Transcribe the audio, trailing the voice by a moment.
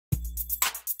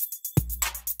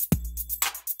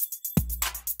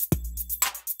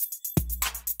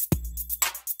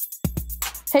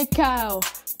Hey Kyle,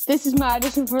 this is my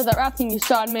audition for that rap thing you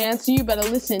started, man, so you better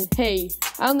listen. Hey,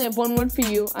 I only have one word for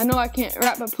you. I know I can't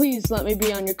rap, but please let me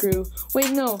be on your crew.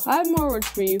 Wait, no, I have more words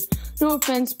for you. No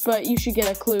offense, but you should get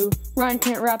a clue. Ryan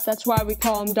can't rap, that's why we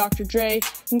call him Dr. Dre.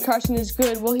 And Carson is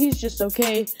good, well, he's just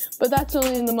okay. But that's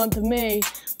only in the month of May,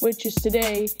 which is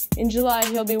today. In July,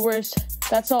 he'll be worse.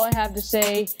 That's all I have to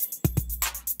say.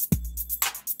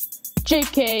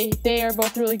 JK, they are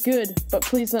both really good, but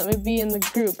please let me be in the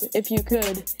group, if you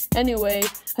could. Anyway,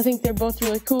 I think they're both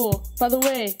really cool. By the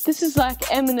way, this is like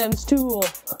Eminem's Tool.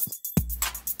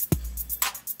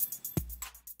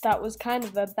 That was kind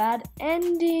of a bad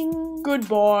ending.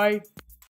 Goodbye.